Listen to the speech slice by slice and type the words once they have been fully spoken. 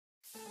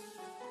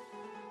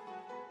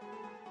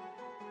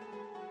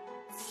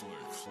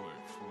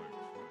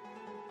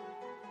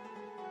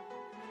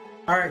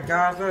Alright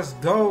guys, let's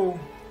go.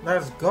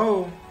 Let's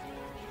go.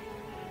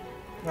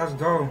 Let's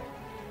go.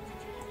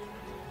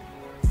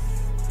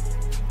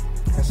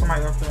 There's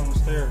somebody up there on the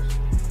stairs.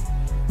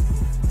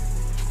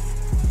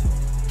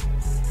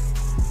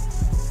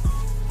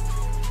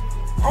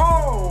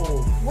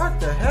 Oh, what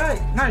the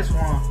heck? Nice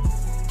one.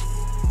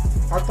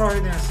 I thought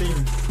he didn't see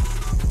me.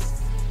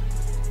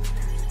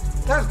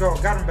 Let's go.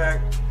 Got him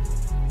back.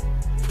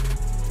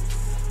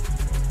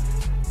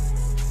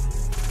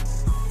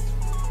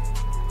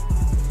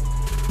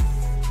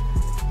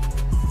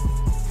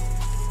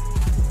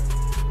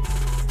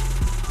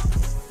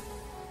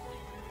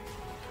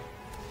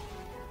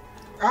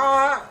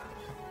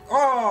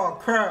 Oh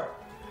crap.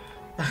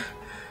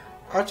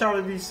 I try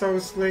to be so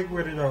slick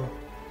with it though.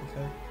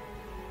 Okay.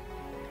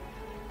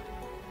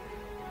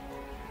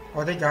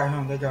 Oh, they got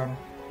him. They got him.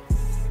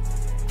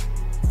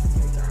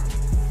 They got him.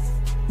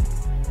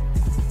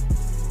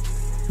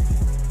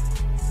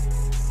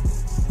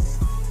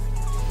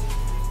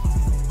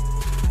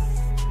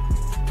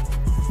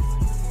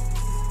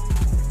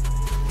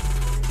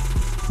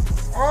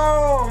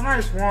 Oh,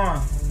 nice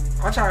one.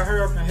 I try to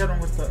hurry up and hit him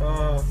with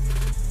the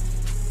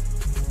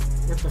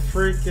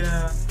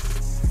freaking.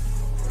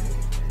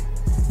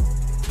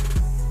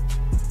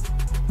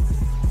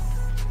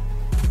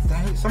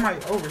 Dang,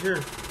 somebody over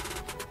here.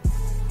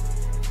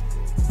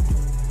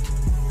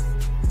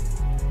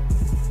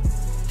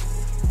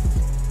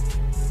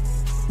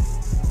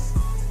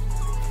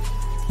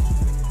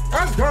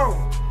 Let's go.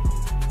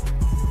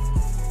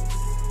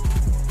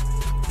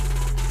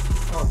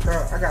 Oh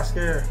crap, I got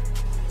scared.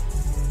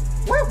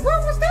 What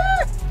was that?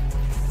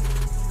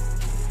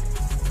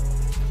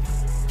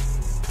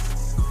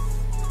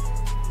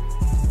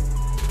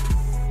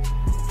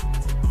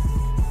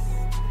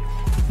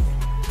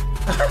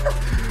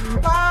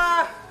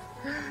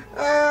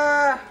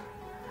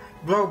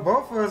 Blow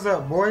both of us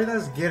up, boy.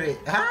 Let's get it.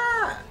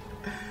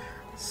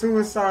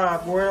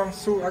 Suicide, boy.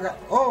 I got.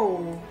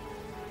 Oh.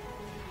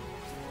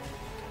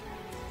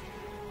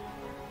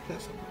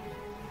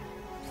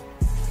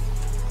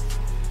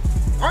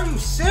 Are you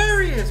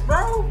serious,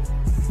 bro?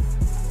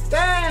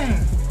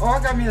 Dang. Oh, I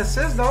got me an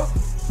assist though.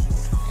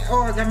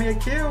 Oh, I got me a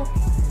kill.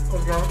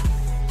 Let's go.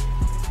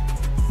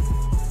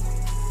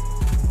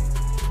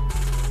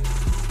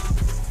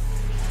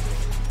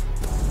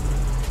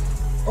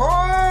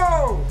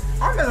 Oh,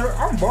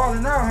 I'm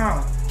balling out,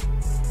 huh?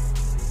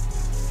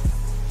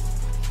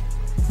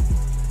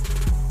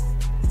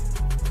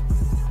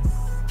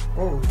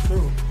 Oh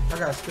shoot, I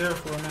got scared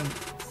for a minute.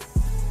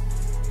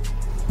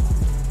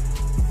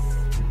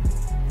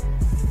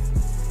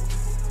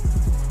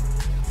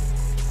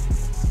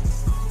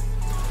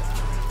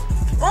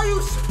 Are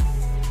you,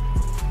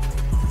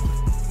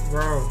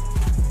 bro?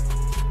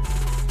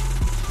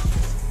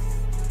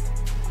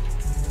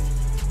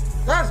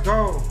 Let's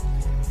go.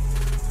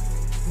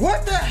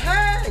 What the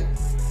heck?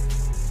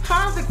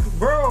 How the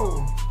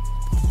bro?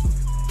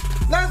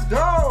 Let's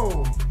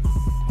go.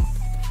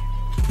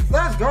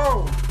 Let's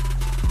go.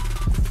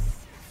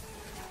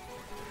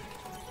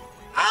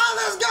 Oh,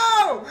 let's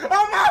go.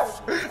 I'm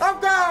out. I'm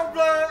down,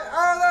 blood.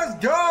 Oh, let's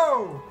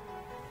go.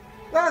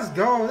 Let's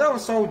go. That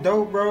was so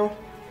dope, bro.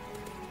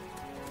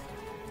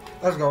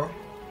 Let's go.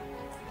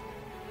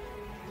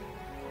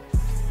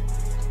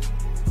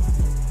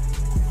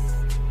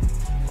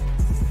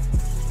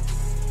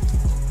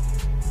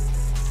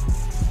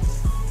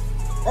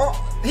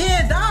 Oh, he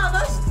ain't died.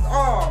 That's,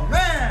 oh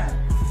man.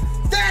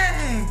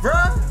 Dang, bro.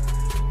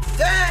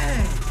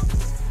 Dang.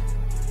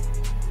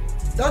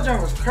 That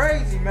jump was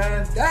crazy,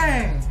 man.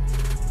 Dang.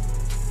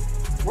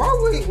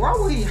 Why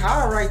would he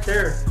hide right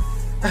there?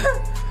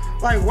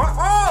 Like what?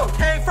 Oh,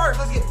 came first.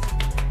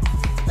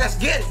 Let's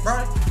get it,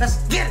 bro. Let's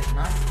get it,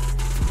 man.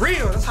 For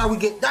real. That's how we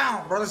get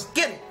down, bro. Let's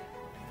get it.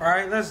 All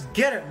right, let's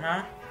get it,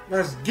 man.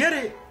 Let's get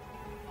it.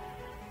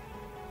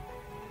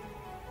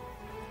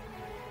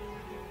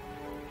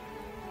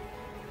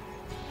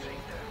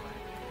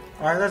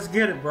 All right, let's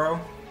get it, bro.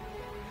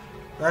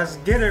 Let's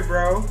get it,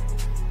 bro.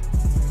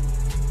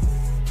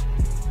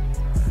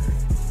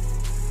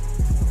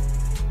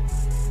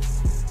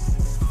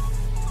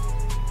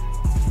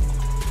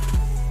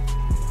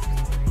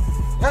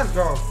 Let's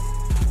go.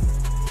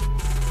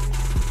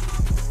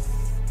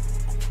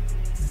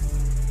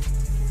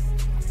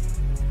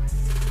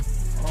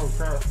 Oh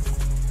crap.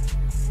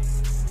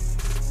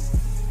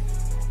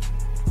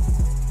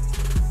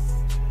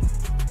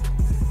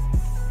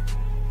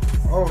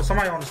 Oh,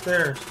 somebody on the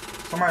stairs.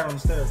 Somebody on the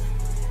stairs.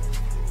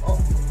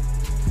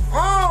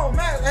 Oh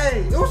man,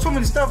 hey, it was too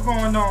many stuff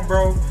going on,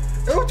 bro.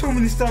 It was too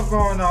many stuff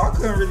going on. I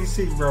couldn't really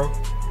see, bro.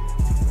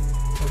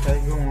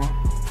 Okay, go on.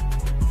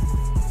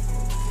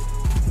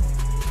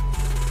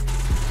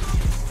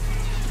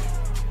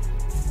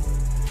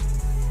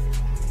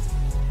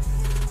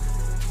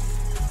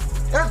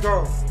 Let's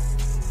go.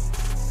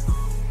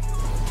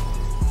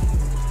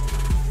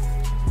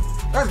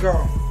 Let's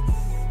go.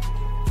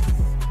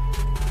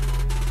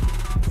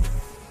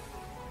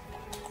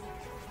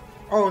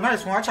 Oh,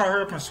 nice one. I try to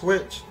hurry up and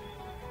switch.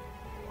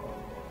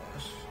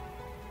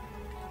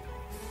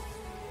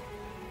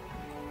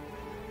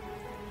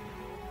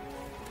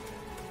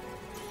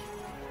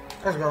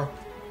 Let's go.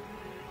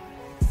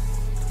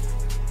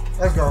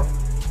 Let's go.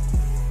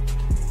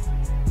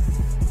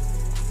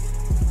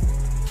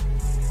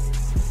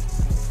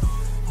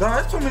 Dog,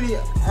 there's too many.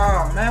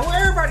 Oh man, where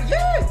everybody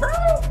at, bro?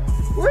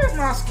 Where's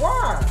my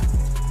squad?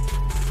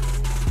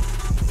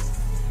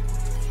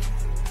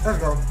 Let's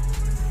go.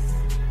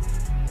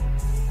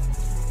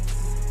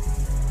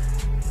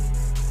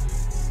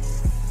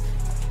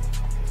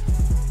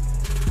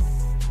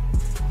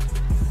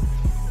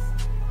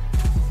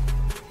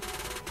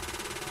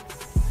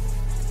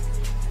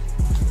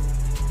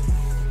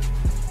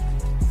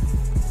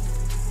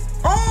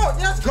 Oh,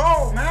 let's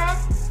go, man.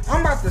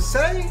 I'm about to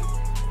say.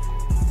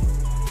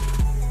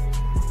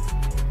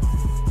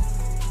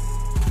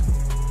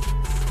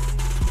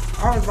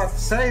 I was about to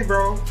say,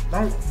 bro.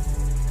 Don't.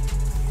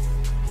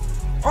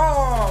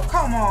 Oh,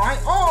 come on.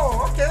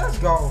 Oh, okay, let's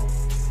go.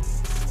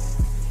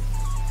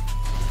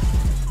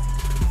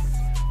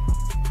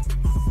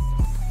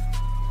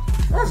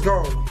 Let's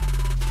go.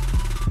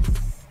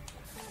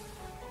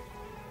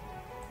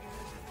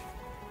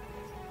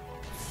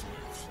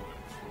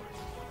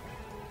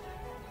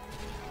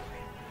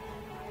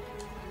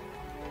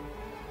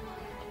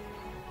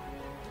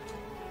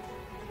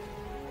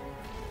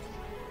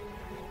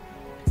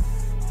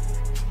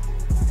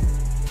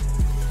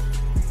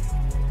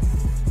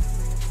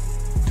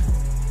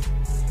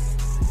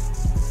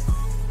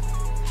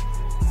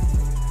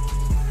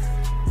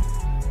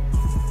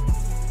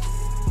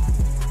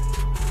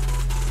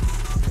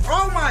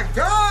 Oh my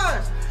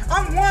gosh!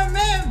 I'm one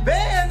man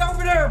band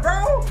over there,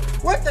 bro!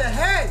 What the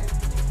heck?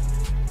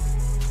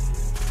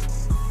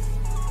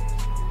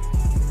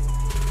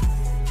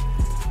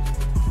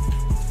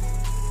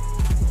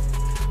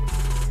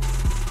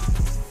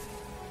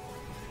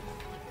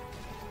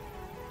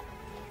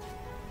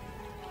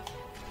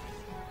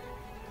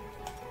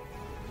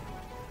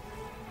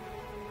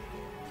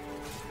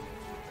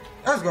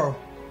 Let's go.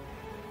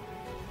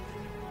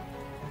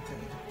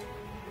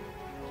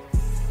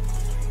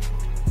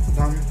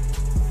 Dummy.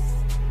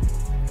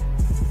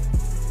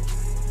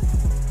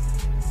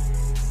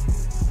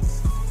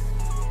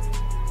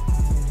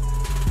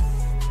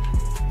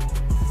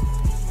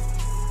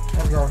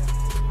 Let's go.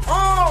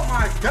 Oh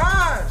my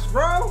gosh,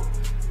 bro!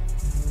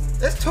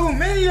 There's too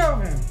many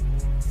of them.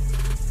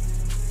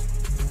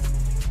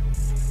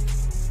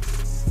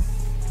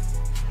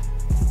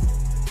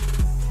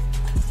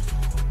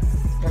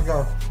 Let's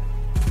go.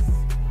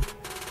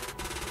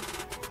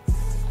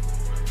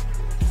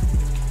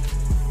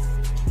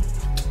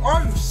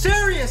 Are you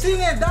serious? He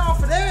ain't down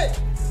for that.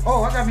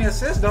 Oh, I got me an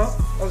assist though.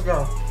 Let's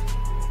go.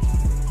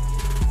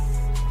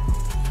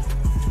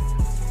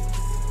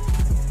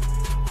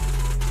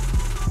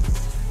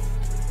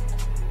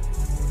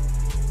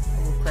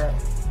 Oh crap.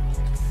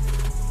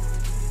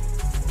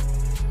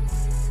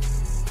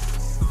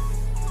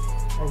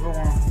 Oh, good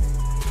one.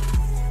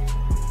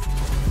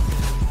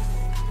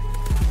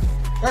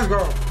 Let's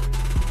go.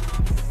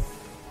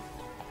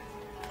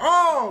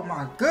 Oh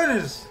my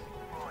goodness.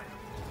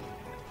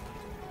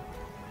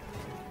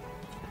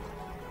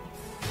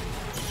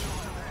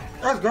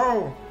 Let's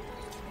go.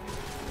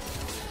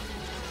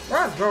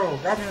 Let's go.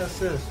 Got me an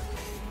assist.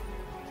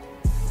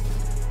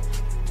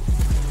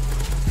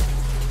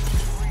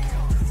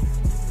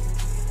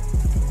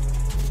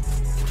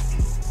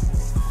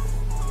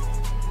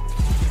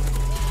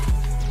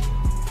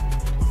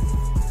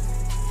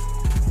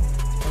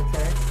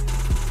 Okay.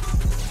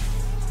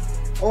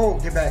 Oh,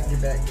 get back,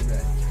 get back, get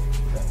back.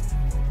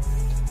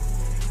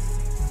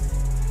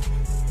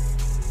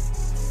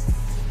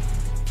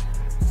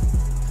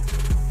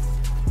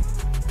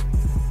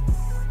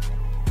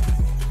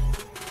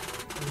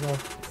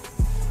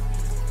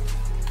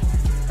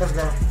 Let's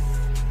go.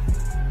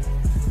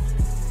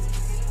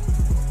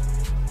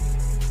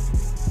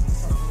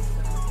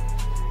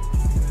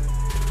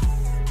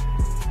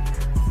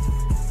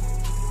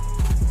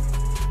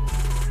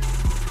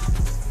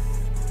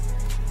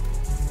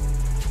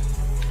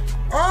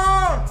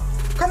 Oh,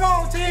 come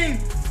on, team.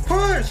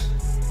 Push.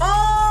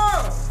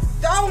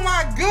 Oh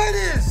my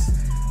goodness.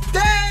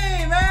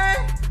 Dang,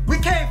 man. We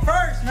came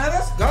first, man.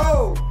 Let's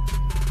go.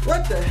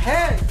 What the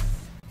heck?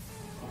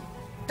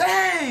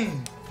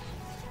 Dang.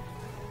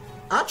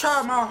 I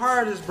tried my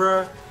hardest,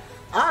 bruh.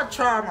 I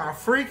tried my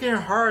freaking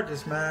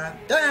hardest, man.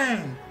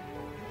 Dang.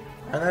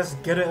 All right, let's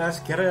get it. Let's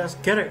get it. Let's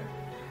get it.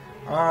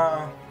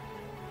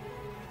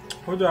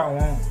 Who do I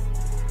want?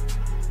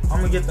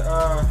 I'm gonna get the.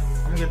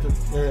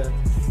 Yeah.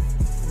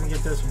 I'm gonna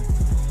get this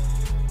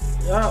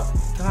one. Yup.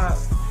 God.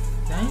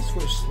 Dang, he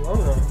switched slow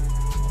though.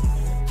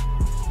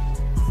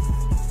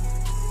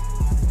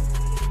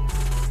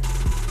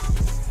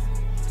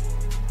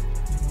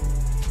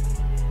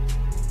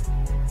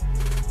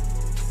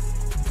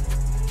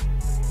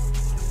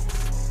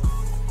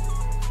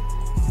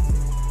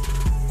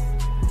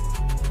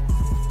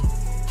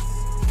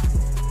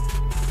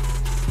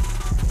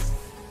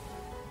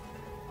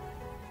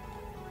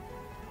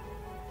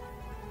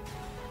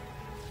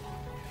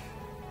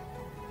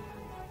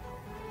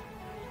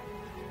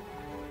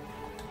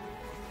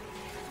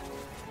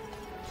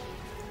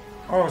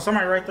 Oh,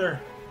 somebody right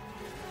there.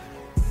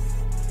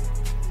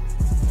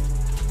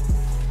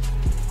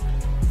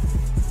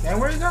 And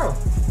where'd he go?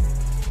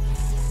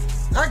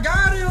 I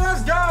got him.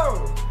 Let's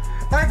go.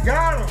 I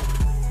got him.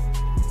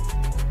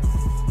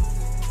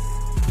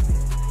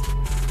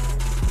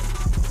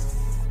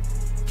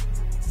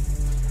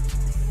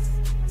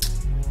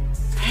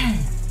 Dang.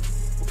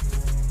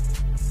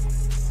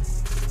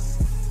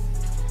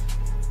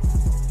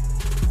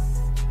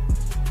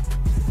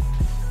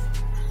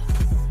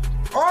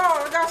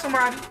 Oh, I got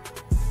somebody.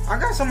 I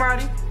got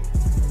somebody.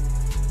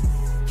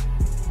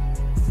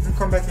 Let me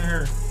come back in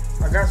here.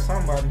 I got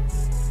somebody.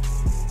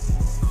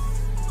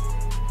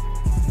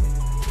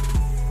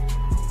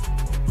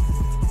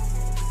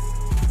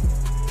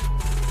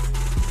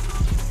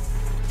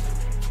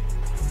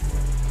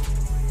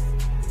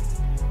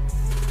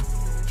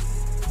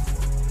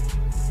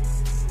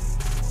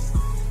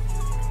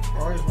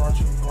 Always watch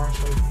your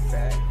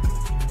back.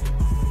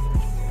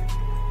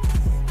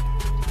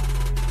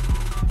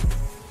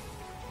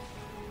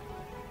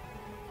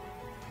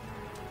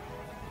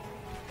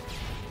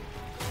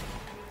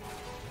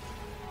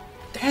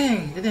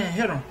 Dang, it didn't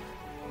hit him.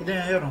 It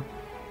didn't hit him.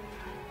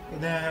 It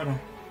didn't hit him.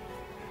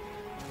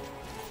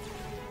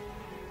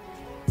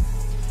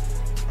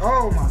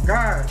 Oh my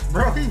God,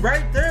 bro, he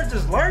right there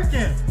just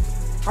lurking.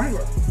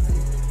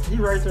 He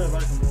right there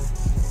lurking, bro.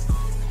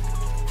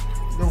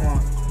 Good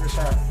one. Good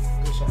shot.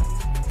 Good shot.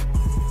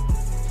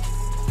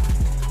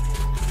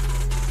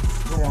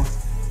 Good one.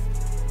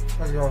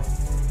 Let's go.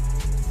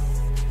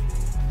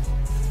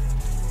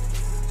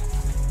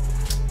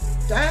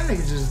 That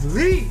nigga just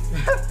leaped.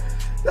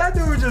 That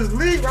dude just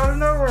leaped out of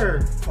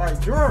nowhere.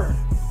 Like Jordan.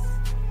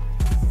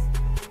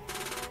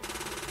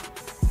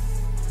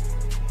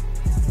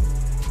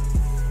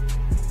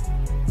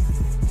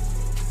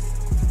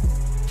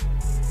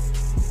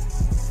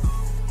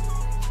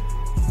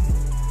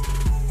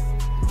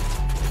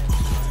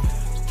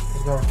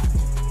 Let's go.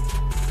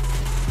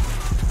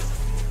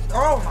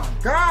 Oh my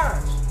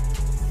gosh.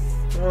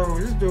 Bro,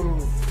 this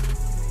dude.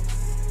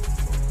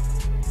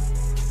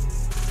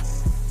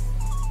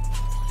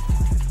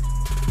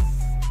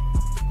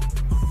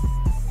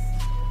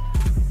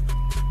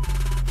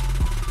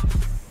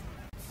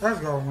 Let's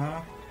go,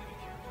 man.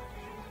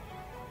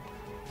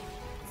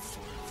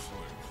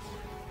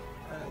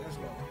 Alright, let's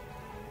go.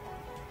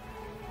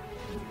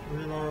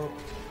 Reload.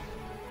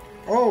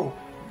 Oh!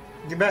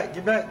 Get back,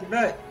 get back, get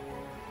back!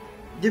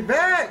 Get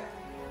back!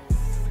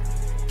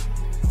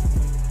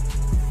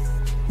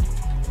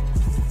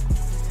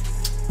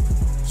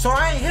 So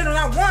I ain't hit him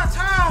that one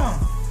time!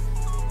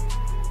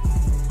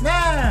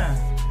 Man!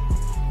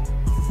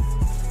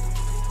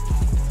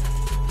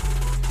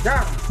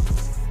 Got him.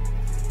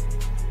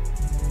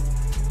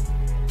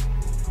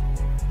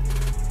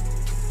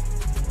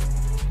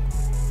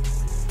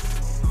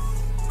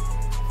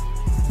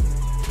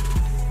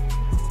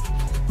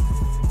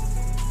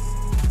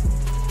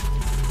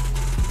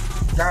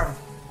 Got him.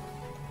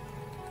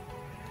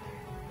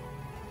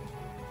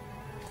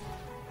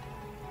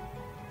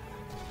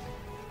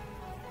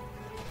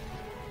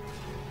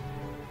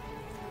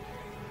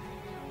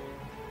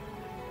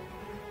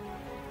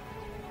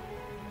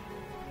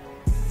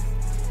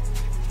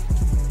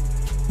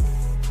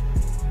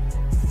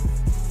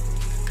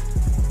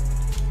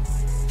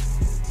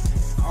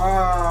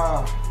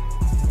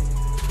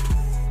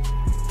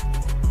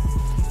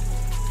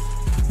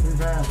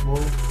 Revenge,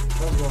 boy.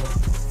 Let's go.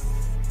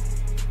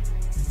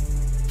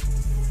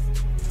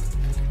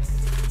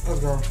 Let's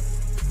go.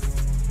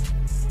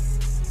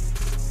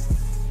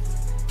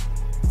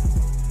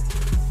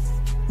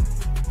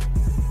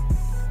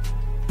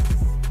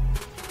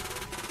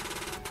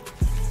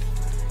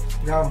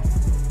 Go.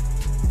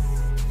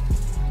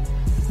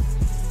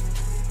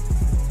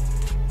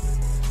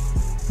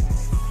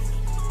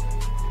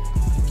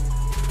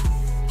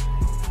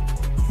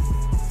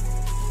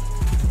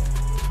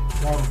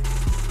 Go.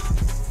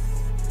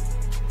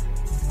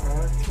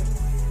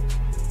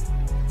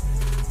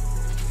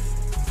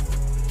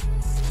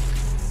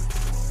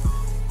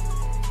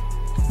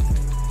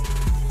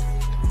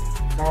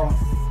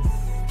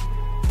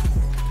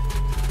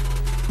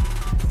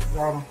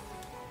 Got him.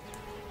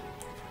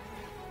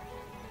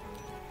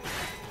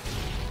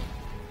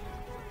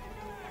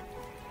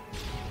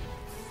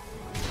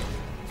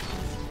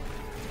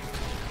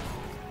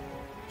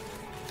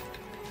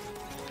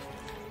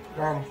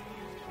 Got him.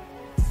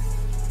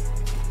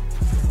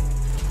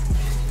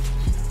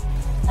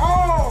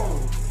 Oh!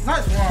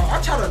 Nice one.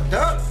 I try to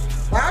duck.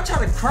 Like, I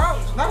try to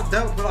crouch. Not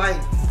duck, but like,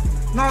 you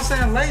know what I'm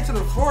saying? Lay to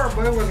the floor,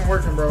 but it wasn't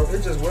working, bro.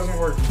 It just wasn't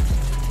working.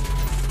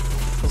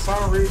 For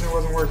some reason, it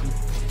wasn't working.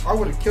 I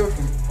would have killed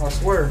him. I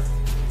swear.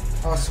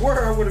 I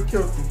swear I would have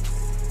killed him.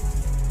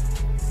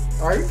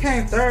 Alright, you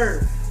came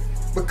third.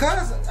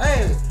 Because,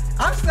 hey,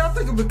 honestly, I'm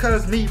thinking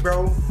because me,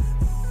 bro.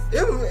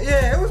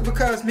 It was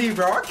because me,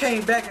 bro. I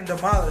came back and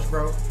demolished,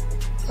 bro.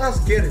 Let's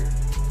get it.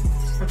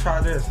 Let's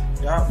try this.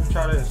 Y'all, let's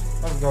try this.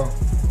 Let's go.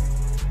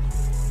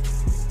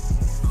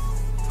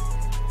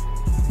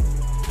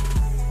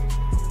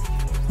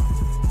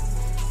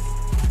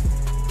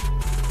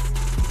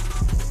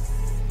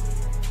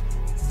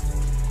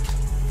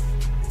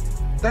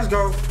 Let's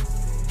go.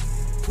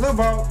 Lil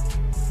Bo.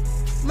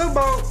 Lil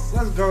Bo.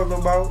 Let's go,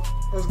 Lil Bo.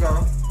 Let's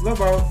go. Lil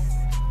Bo.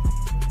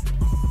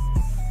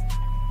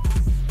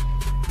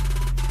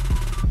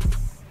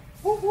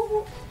 Woo, woo,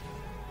 woo.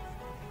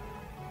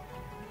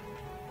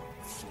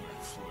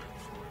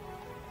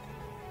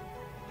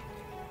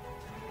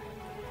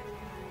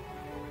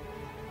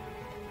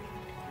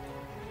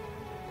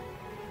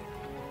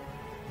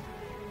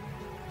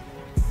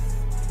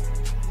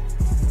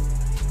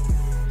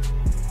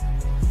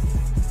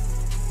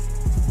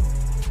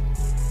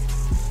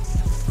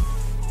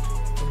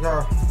 Let's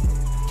go.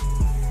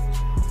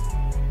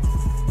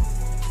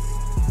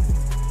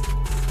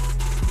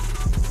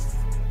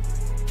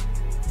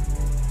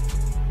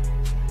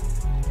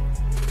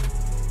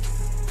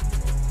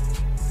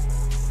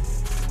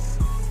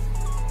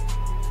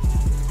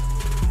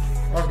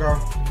 Let's go.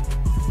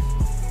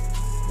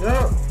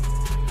 Yep.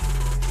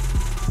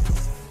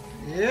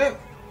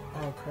 Yep.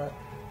 Oh crap.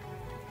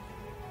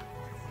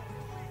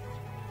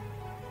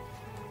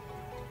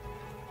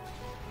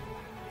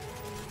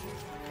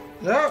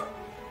 Yep.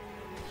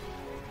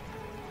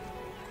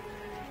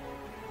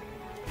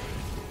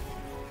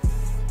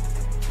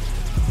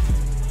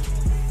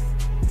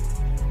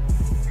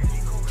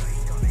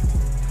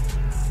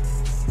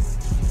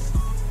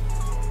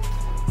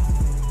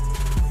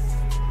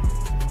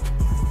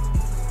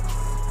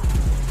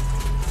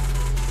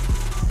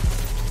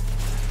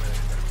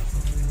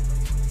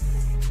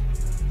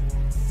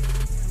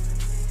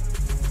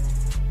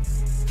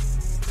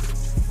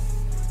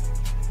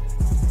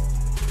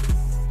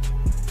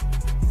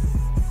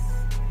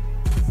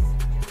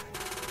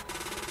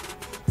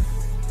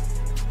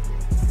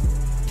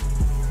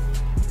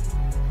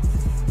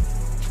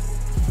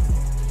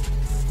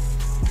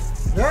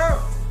 Yep.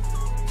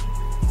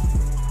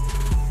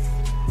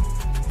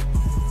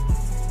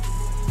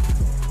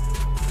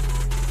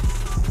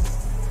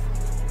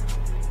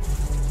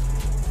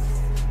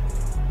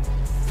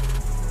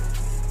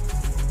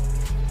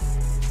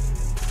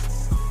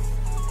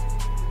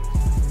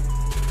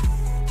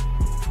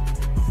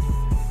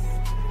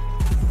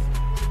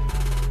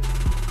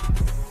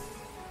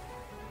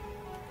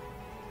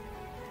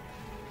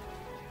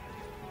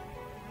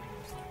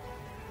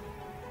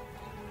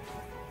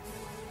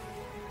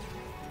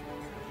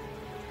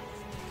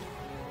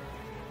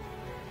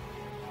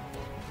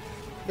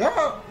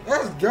 Yo,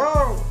 let's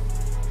go.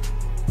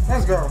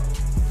 Let's go.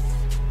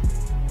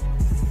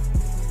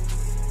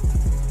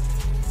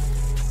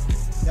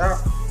 Yo.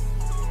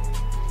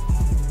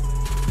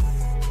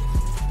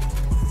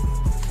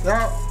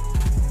 Yo.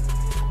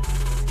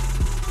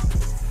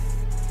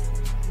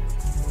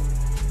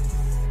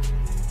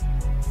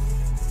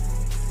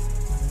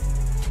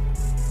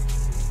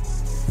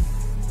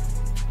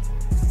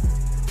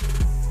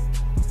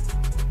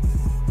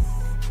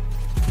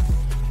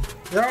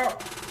 Yo.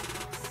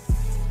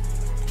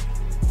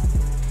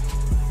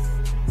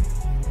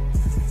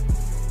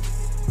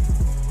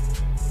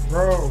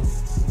 Bro,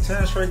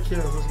 10 straight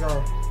kills, let's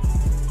go.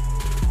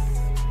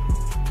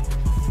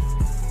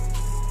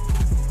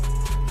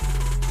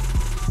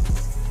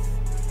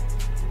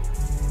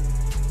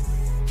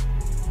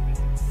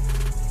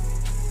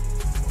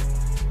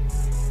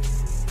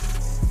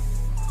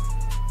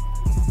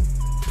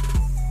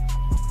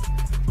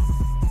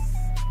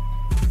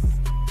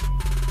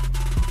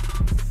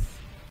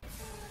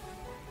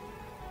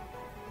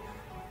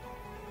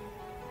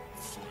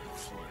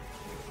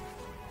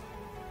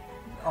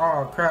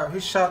 Oh crap, he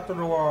shot through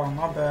the wall.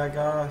 My bad,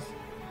 guys.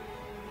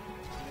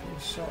 He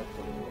shot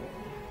through the wall.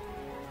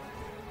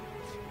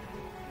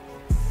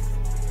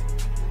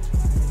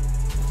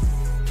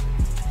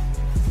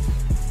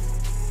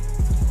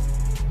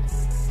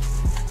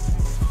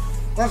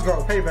 Let's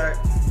go,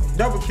 payback.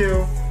 Double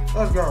kill.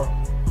 Let's go.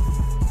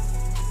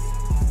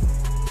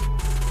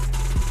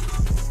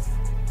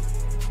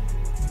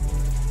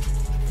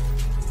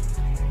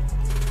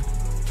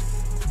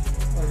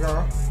 Let's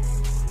go.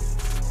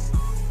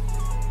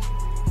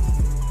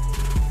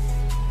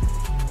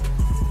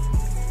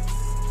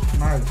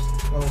 Nice.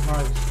 That was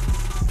nice.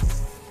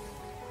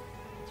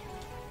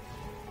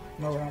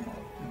 No ammo.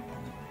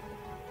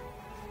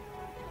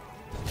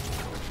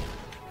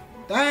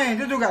 Dang,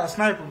 this dude got a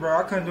sniper, bro.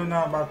 I couldn't do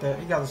nothing about that.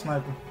 He got a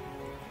sniper.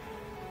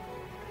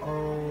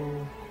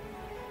 Oh.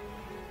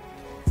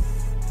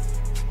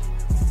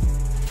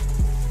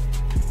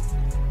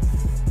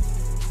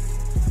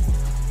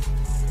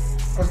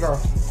 Let's go.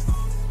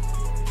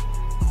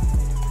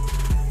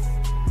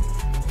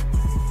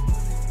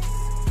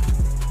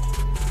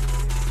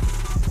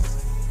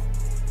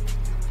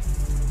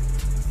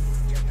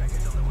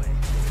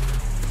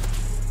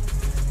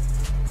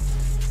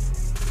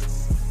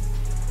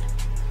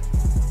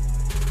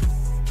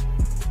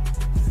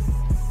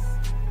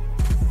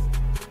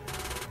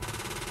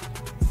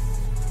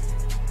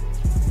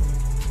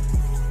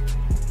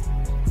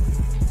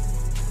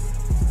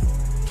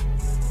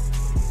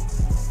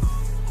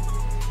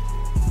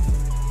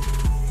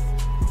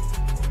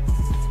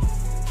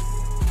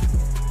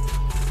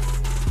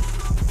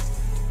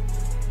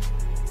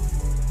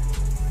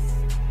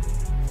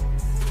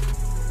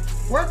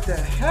 What the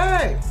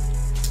heck?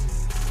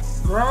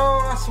 Bro,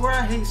 I swear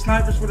I hate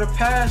snipers with a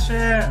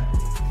passion.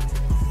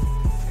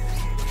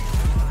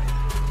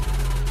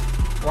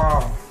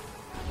 Wow.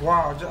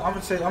 Wow. I'm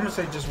gonna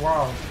say just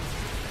wow.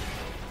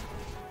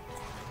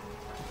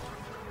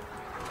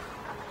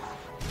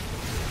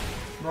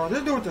 Bro,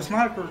 this dude with the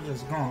sniper is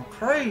just going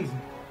crazy.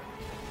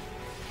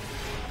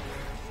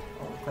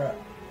 Oh crap.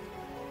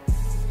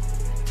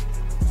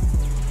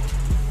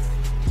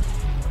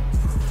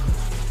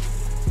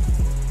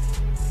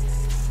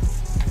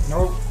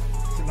 Nope.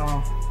 Sit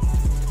down.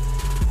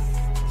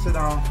 Sit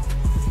down.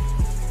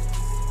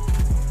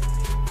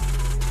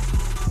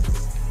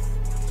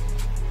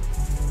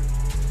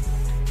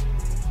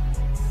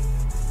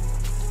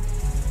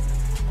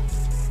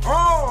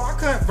 Oh, I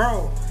couldn't,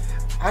 bro.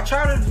 I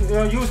tried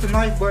to use the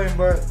knife button,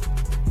 but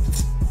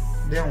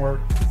didn't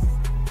work.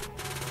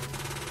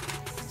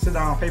 Sit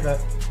down, payback.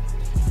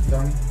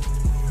 Dummy.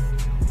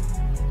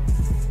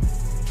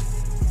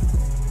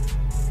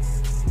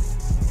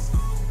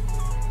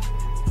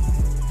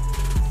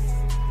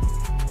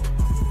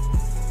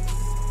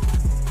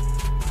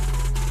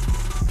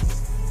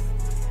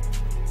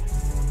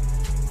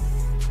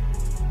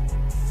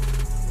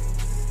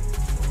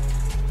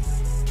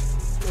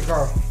 Let's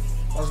go.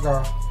 Let's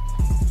go.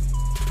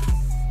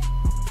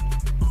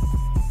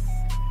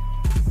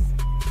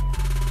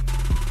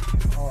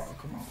 Oh,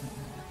 come on.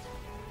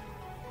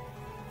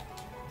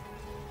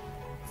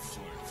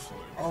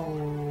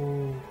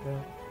 Oh, bro.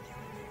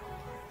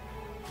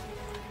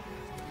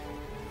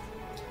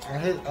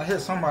 I hit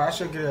somebody. I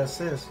should get an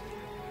assist.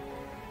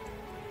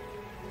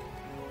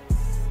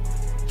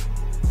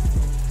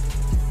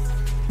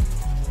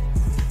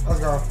 Let's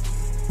go.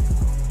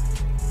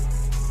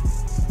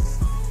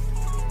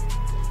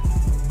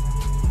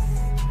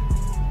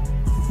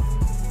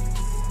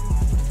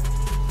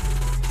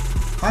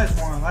 Nice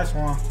one, nice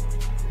one.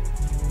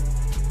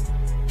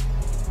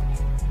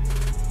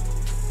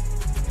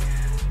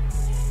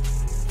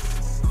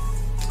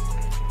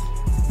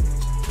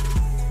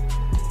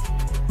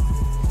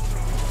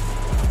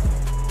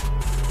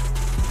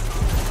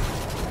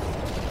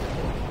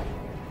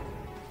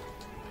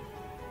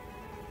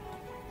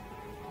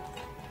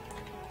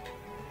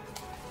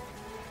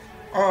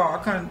 Oh, I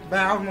couldn't,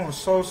 man, I was moving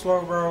so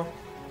slow, bro.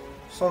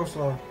 So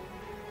slow.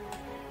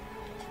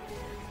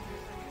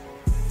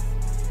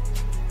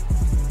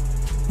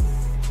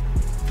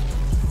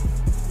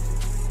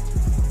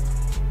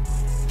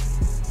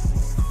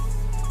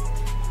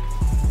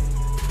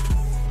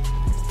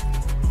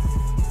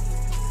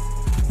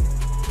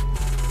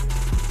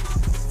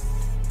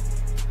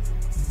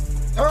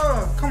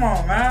 Oh, come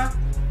on, man.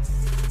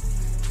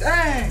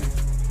 Dang.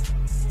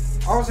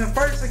 I was in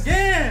first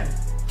again.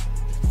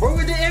 But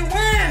we didn't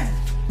win.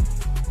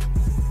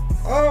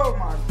 Oh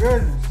my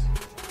goodness.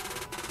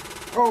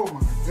 Oh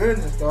my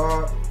goodness,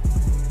 dog.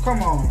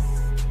 Come on.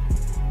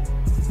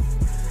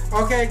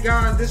 Okay,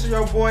 guys, this is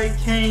your boy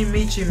King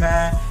Michi,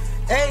 man,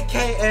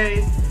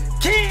 aka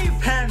King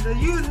Panda.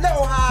 You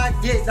know how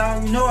I get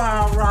down. You know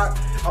how I rock.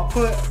 I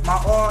put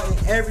my all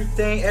in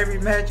everything,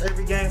 every match,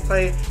 every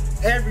gameplay,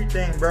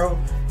 everything, bro.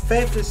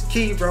 Faith is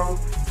key, bro.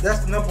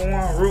 That's the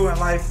 #1 rule in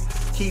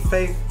life. Keep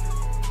faith.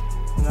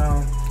 You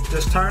know.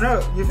 Just turn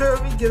up, you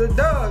feel me? Get a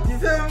dub, you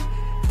feel me?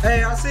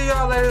 Hey, I'll see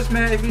y'all later,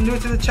 man. If you're new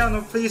to the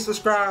channel, please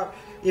subscribe.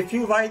 If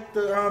you like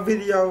the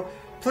video,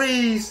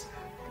 please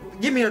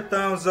give me a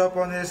thumbs up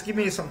on this. Give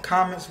me some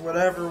comments,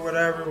 whatever.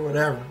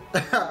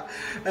 Hey,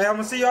 I'm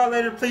gonna see y'all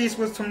later, please,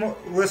 with some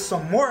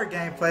more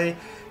gameplay.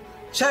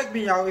 Check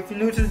me out. If you're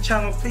new to the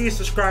channel, please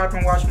subscribe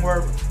and watch more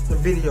of the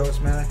videos,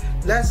 man.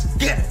 Let's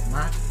get it,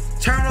 man.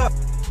 Turn up.